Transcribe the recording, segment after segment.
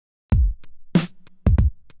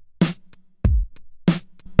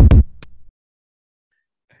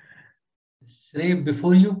Shrey,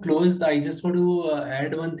 before you close, I just want to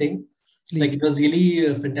add one thing. Like it Please. was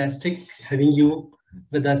really fantastic having you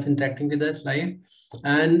with us, interacting with us live.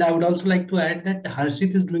 And I would also like to add that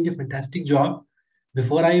Harshit is doing a fantastic job.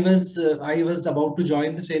 Before I was about to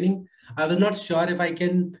join the training, I was not sure if I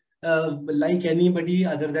can like anybody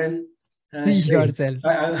other than Shrey. Yourself.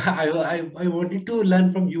 I wanted to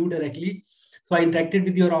learn from you directly. So I interacted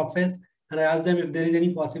with your office and I asked them if there is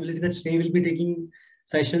any possibility that Shrey will be taking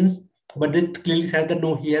sessions, but they clearly said that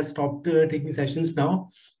no, he has stopped taking sessions now.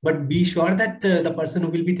 But be sure that the person who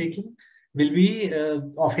will be taking will be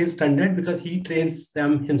of his standard because he trains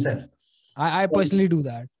them himself. I personally do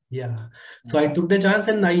that. Yeah. So Yeah. I took the chance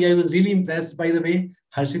and I was really impressed by the way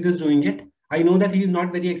Harshit is doing it. I know that he is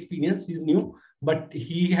not very experienced, he's new, but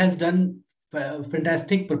he has done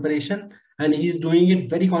fantastic preparation and he is doing it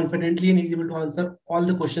very confidently and he's able to answer all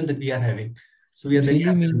the questions that we are having. So we are very Really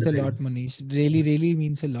happy with means the a lot, training. Manish. Really, really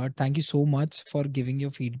means a lot. Thank you so much for giving your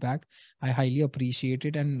feedback. I highly appreciate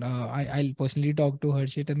it. And I'll personally talk to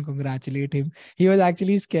Harshit and congratulate him. He was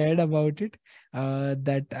actually scared about it.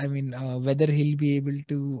 Whether he'll be able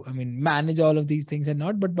to, manage all of these things or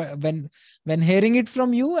not. But when hearing it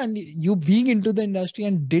from you and you being into the industry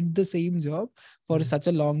and did the same job for such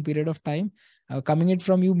a long period of time, coming it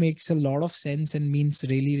from you makes a lot of sense and means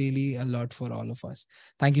really, really a lot for all of us.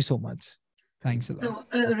 Thank you so much. Thank Thanks a lot.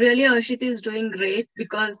 So really, Harshit is doing great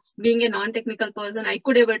because being a non-technical person, I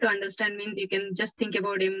could able to understand means you can just think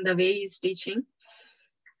about him the way he's teaching.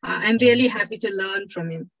 I'm you. really happy to learn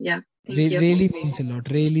from him. Yeah, thank you. Really means a lot.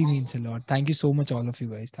 Really means a lot. Thank you so much, all of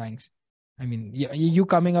you guys. Thanks. You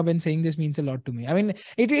coming up and saying this means a lot to me.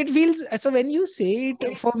 It feels so when you say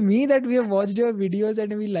it for me that we have watched your videos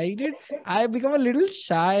and we liked it, I become a little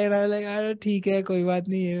shy and I was like, "Ah, theek hai, koi baat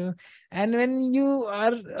nahi hai." And when you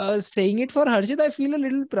are saying it for Harshit, I feel a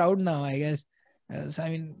little proud now, I guess.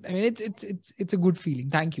 It's a good feeling.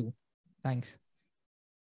 Thank you. Thanks.